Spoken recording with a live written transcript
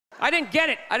I didn't get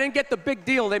it. I didn't get the big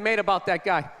deal they made about that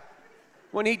guy.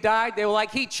 When he died, they were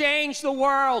like, he changed the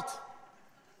world.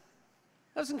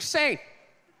 That was insane.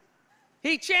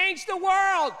 He changed the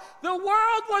world. The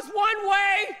world was one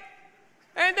way,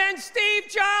 and then Steve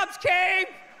Jobs came,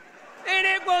 and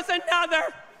it was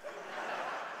another.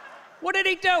 What did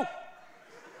he do?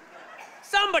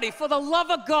 Somebody, for the love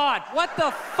of God, what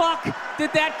the fuck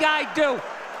did that guy do?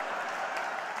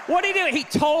 What did he do? He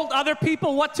told other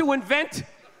people what to invent?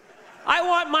 I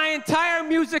want my entire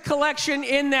music collection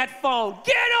in that phone.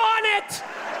 Get on it!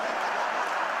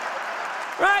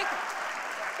 Right?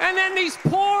 And then these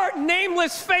poor,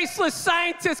 nameless, faceless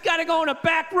scientists got to go in a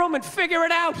back room and figure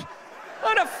it out.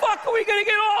 How the fuck are we going to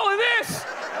get all of this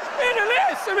into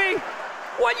this? I mean,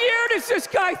 what year does this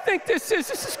guy think this is?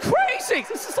 This is crazy.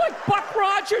 This is like Buck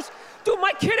Rogers. Dude,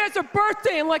 my kid has a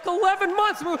birthday in like 11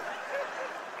 months.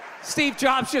 Steve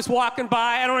Jobs just walking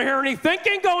by. I don't hear any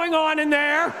thinking going on in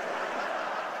there.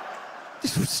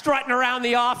 Just strutting around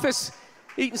the office,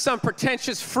 eating some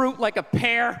pretentious fruit like a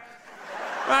pear,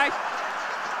 right?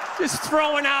 Just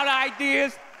throwing out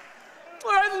ideas.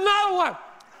 There's another one.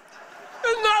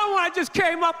 There's another one I just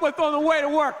came up with on the way to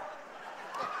work.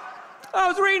 I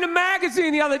was reading a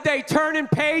magazine the other day, turning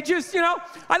pages, you know?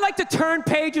 I like to turn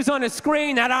pages on a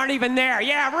screen that aren't even there.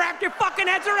 Yeah, wrap your fucking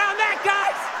heads around that,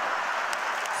 guys.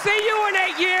 See you in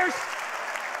 8 years.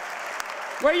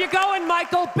 Where you going,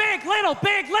 Michael? Big, little,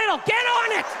 get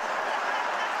on it!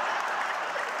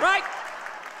 Right?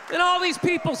 And all these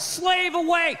people slave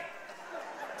away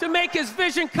to make his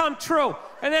vision come true.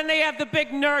 And then they have the big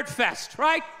nerd fest,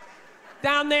 right?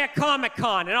 Down there,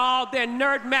 Comic-Con, and all their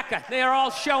nerd mecca. They're all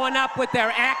showing up with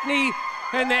their Acne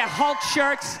and their Hulk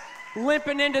shirts,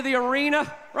 limping into the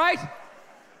arena, right?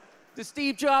 Does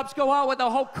Steve Jobs go out with a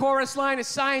whole chorus line of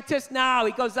scientists? No,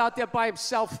 he goes out there by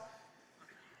himself.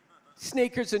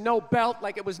 Sneakers and no belt,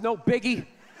 like it was no biggie,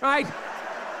 right?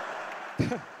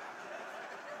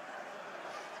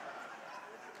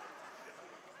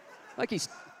 like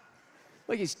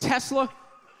he's Tesla,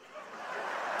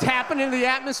 tapping into the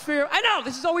atmosphere. I know,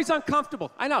 this is always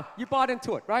uncomfortable. I know, you bought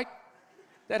into it, right?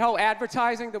 That whole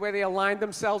advertising, the way they aligned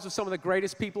themselves with some of the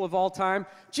greatest people of all time.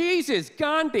 Jesus,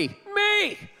 Gandhi,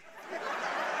 me.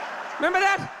 Remember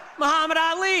that? Muhammad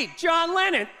Ali, John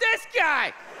Lennon, this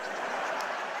guy.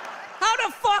 How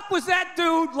the fuck was that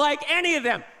dude like any of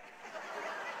them?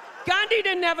 Gandhi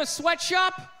didn't have a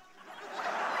sweatshop.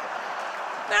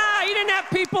 Nah, he didn't have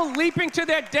people leaping to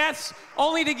their deaths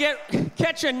only to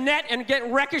catch a net and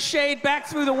get ricocheted back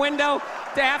through the window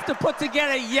to have to put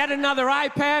together yet another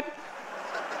iPad.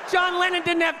 John Lennon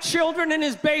didn't have children in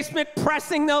his basement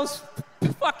pressing those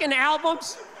fucking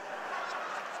albums.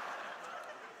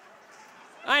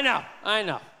 I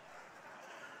know.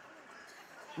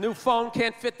 New phone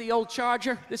can't fit the old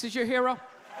charger. This is your hero?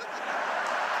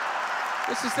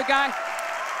 This is the guy?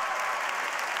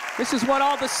 This is what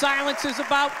all the silence is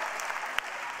about?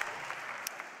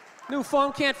 New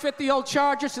phone can't fit the old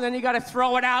charger, so then you gotta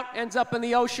throw it out, ends up in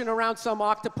the ocean around some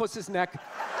octopus's neck.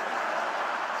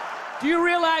 Do you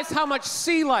realize how much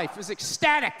sea life is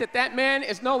ecstatic that that man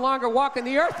is no longer walking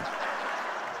the earth?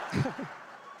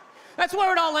 That's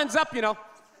where it all ends up, you know.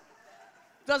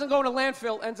 Doesn't go in a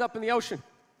landfill, ends up in the ocean.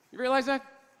 You realize that?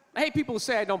 I hate people who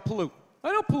say I don't pollute.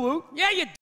 I don't pollute. Yeah, you do.